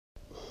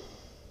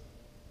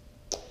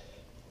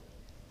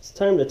It's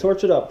time to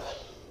torch it up.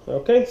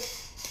 Okay,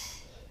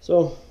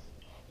 so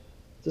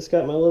just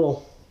got my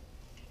little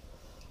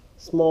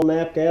small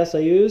nap gas I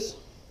use,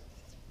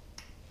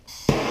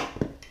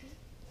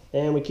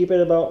 and we keep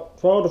it about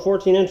 12 to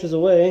 14 inches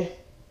away.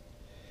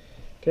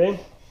 Okay,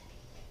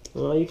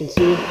 well, you can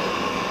see,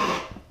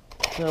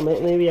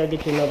 maybe I'll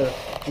get you another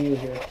view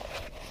here.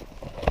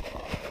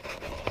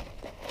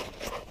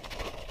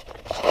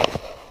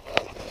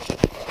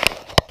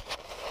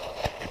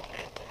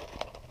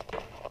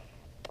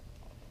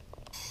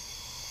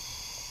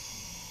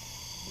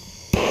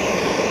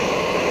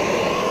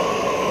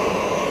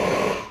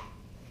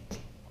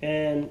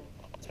 And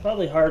it's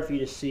probably hard for you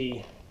to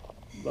see,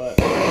 but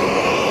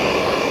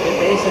it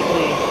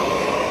basically,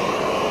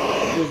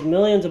 there's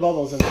millions of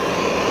bubbles in it.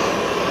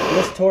 And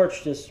this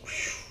torch just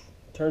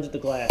turns it to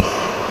glass.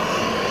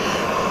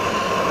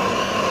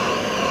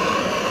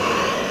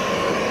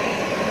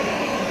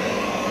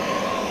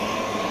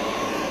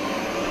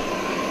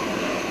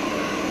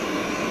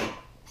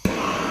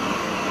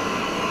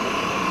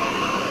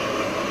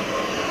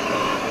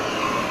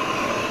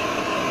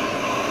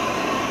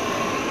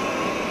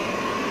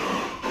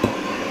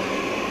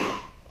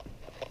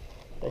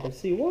 I can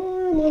see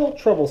one little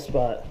trouble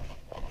spot,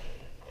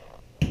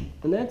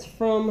 and that's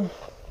from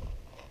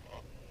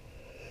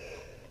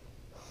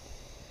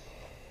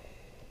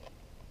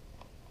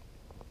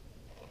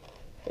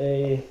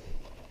a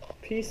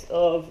piece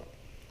of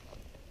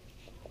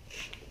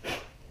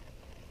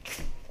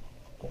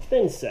a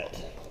thin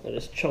set that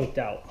is chunked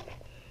out.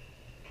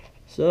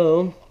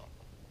 So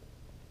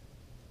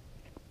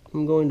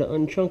I'm going to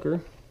unchunk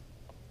her.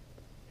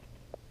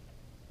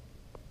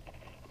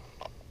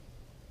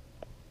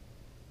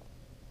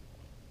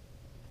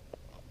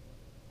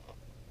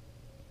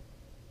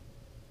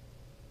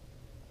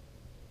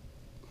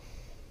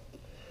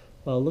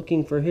 While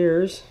looking for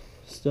hairs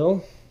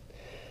still,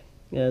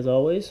 as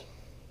always.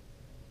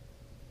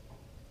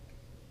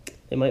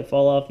 They might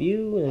fall off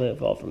you, they might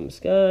fall from the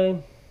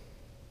sky.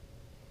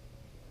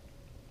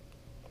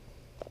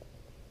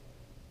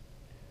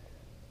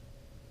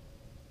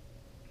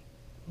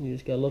 You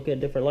just gotta look at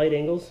different light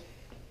angles,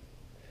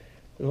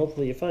 and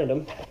hopefully you find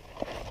them.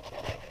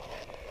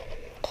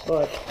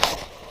 But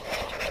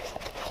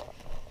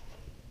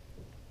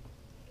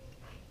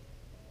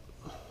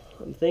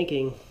I'm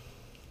thinking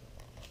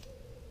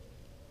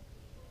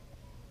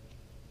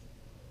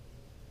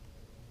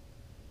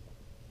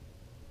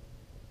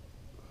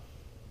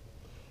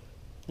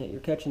that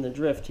you're catching the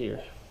drift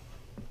here.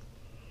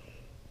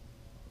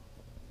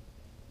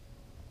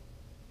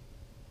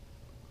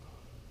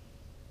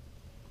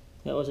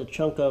 That was a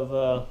chunk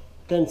of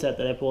thin set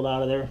that I pulled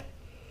out of there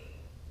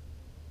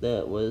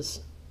that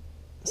was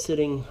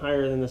sitting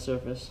higher than the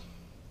surface.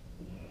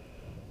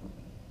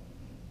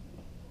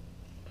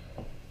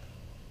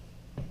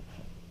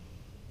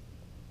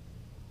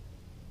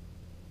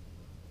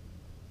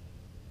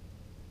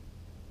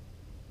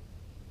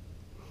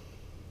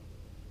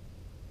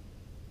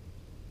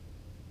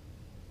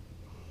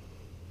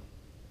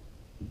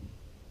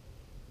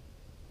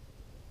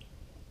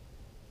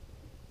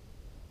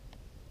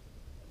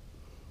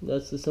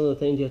 That's just some of the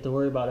things you have to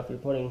worry about if you're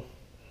putting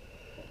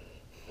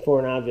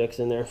foreign objects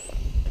in there,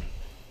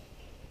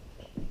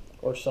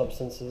 or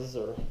substances,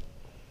 or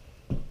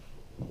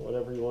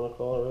whatever you want to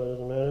call it. It really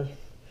doesn't matter.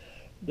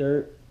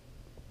 Dirt,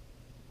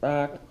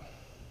 rock,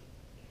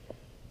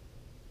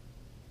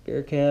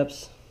 beer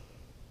caps,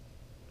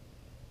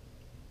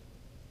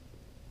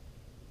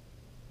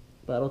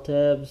 bottle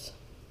tabs,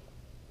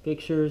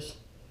 pictures.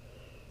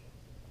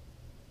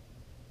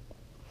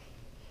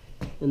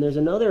 And there's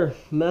another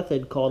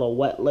method called a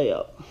wet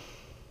layup,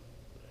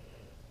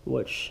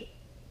 which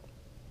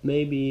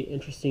may be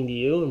interesting to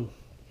you. And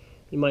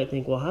you might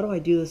think, well, how do I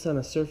do this on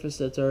a surface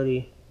that's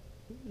already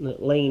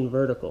laying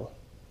vertical?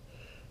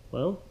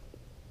 Well,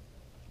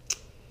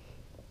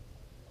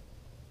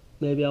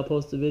 maybe I'll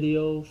post a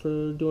video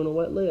for doing a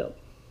wet layup,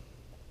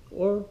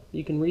 or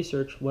you can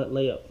research wet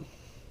layup.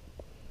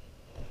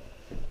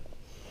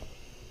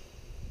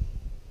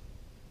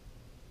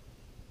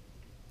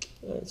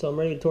 Alright, so I'm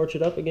ready to torch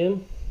it up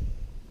again.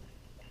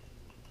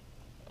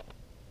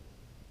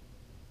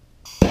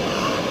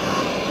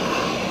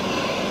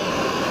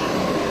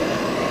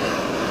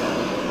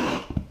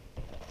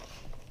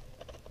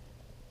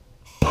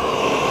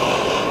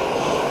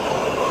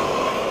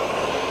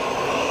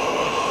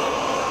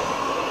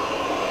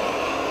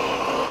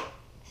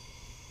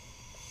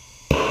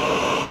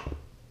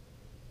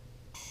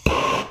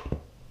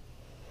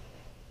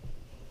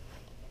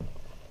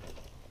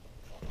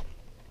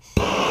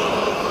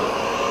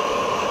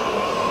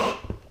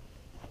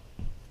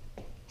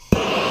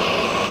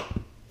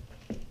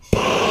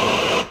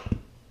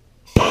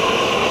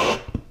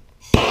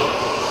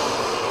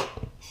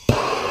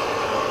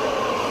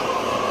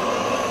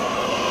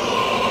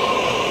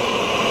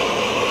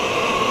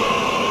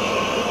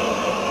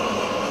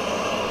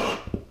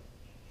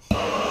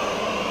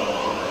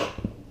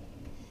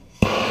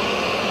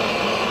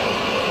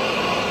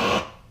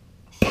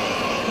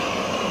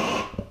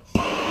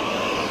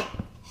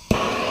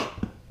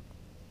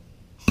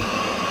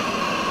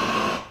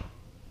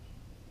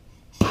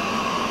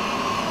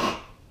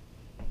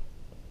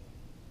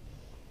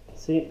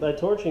 See, by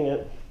torching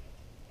it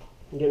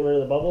and getting rid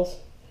of the bubbles,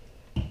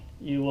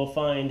 you will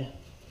find,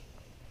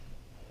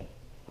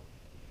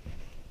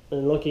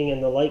 and looking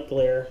in the light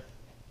glare,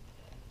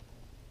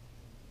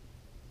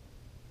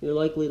 you're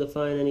likely to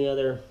find any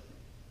other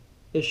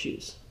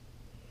issues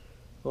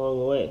along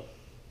the way.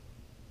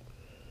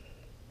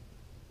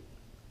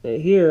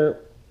 Right here,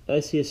 I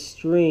see a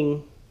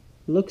string.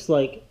 Looks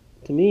like,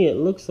 to me, it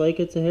looks like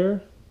it's a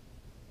hair.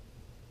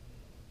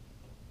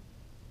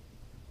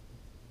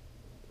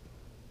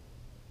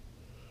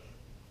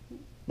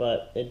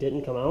 But it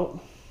didn't come out.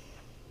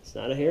 It's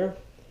not a hair.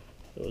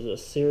 It was a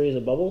series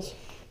of bubbles.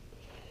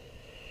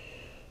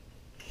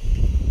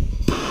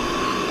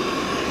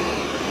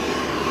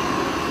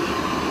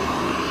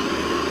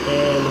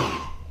 And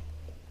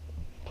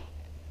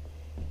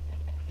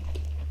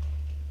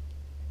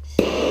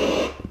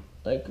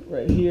like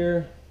right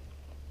here,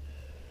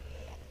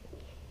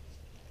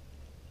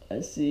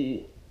 I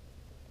see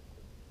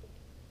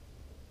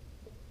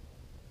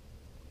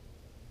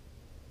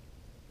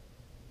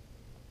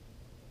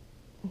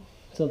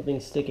something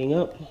sticking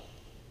up.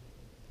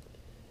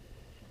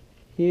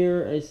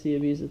 Here I see a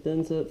piece of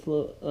thin set,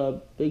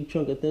 a big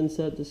chunk of thin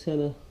set just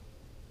kind of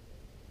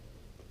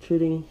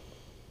protruding.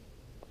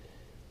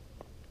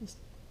 Just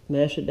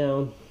mash it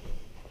down.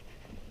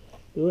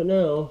 Do it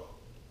now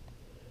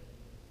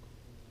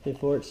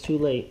before it's too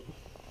late.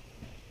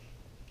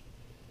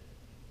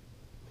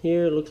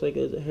 Here it looks like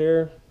there's a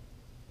hair.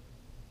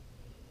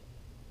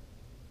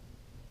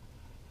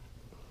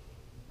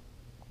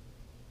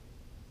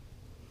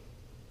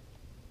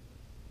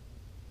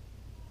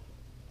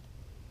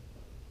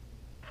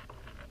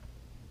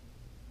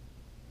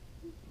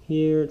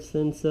 Here it's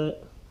thin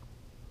set.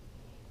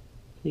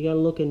 You gotta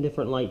look in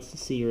different lights to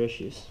see your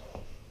issues.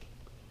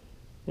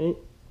 Right?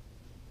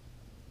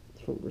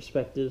 Different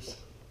perspectives.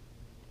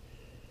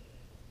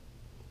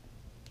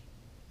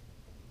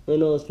 I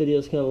know this video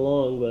is kind of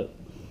long, but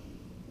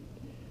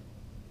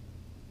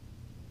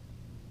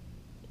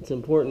it's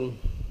important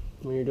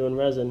when you're doing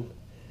resin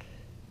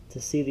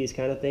to see these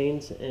kind of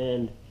things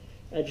and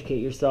educate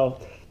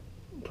yourself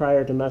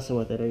prior to messing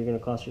with it, or you're going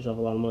to cost yourself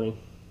a lot of money.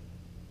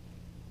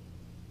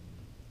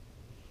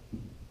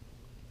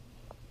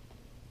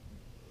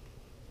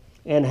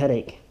 And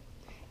headache.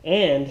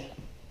 And,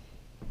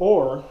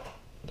 or,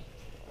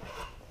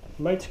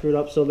 you might screw it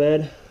up so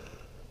bad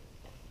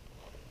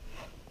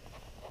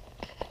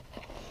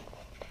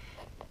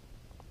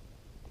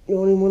you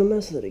don't even want to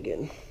mess with it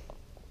again.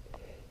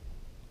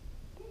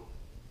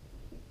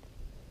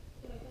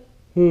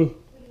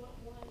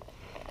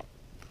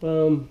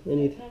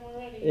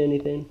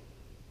 Anything.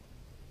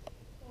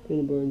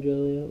 Peanut butter and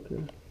jelly, I don't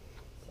care.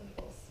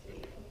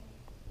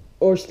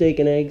 Or steak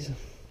and eggs.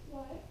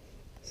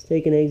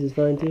 Steak and eggs is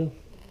fine too.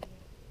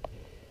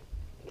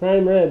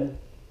 Prime rib.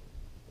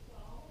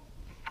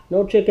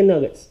 No chicken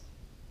nuggets.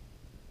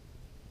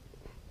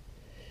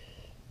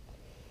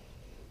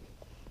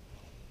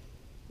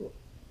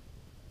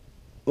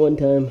 One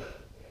time,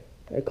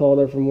 I called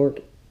her from work,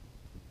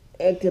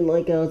 acting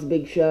like I was a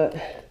big shot.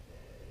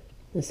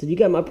 I said, "You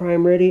got my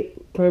prime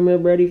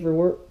rib ready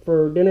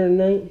for dinner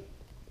tonight?"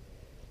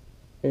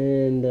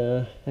 And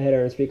I had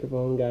her on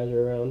speakerphone. Guys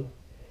are around.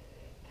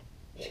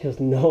 She goes,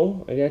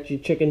 "No, I got you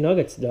chicken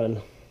nuggets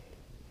done."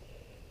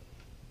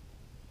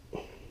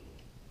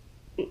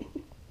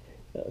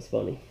 That was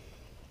funny.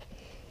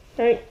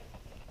 All right.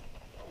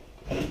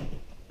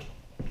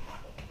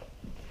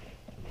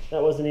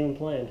 That wasn't even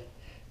planned.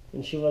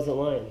 And she wasn't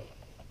lying.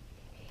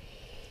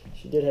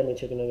 She did have me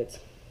chicken nuggets.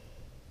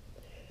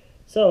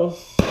 So,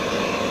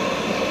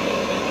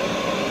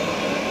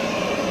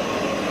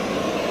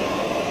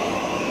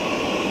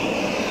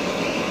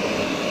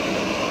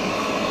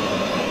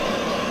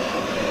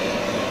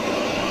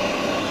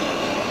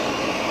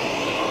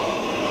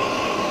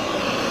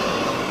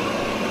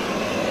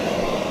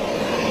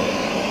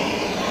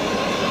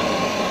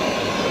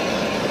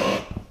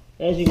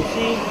 as you can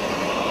see,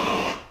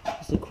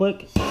 it's a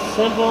quick,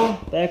 simple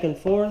back and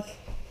forth.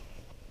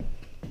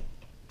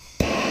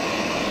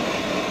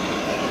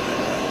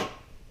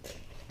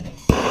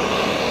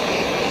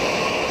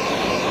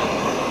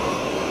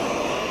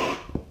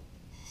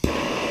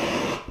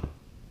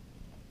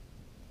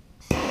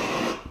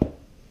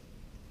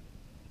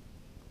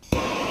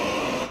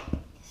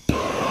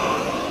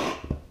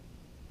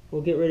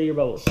 Will get rid of your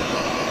bubbles.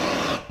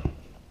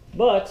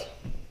 But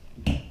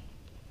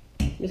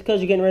just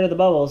because you're getting rid of the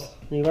bubbles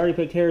and you've already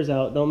picked hairs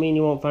out, don't mean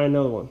you won't find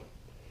another one.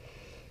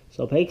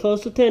 So pay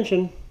close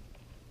attention.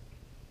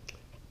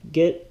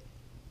 Get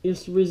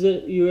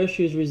your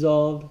issues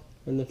resolved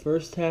in the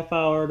first half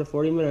hour to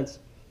 40 minutes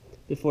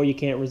before you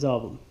can't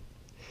resolve them.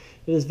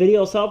 If this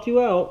video has helped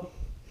you out,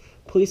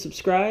 please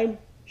subscribe,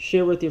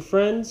 share with your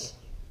friends,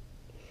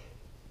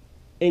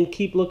 and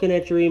keep looking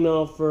at your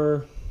email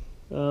for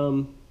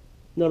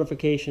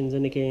notifications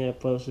indicating I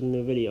posted a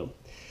new video.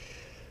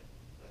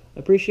 I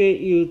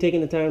appreciate you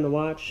taking the time to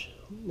watch,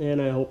 and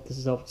I hope this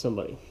has helped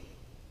somebody.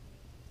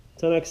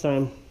 Until next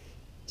time,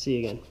 see you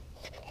again.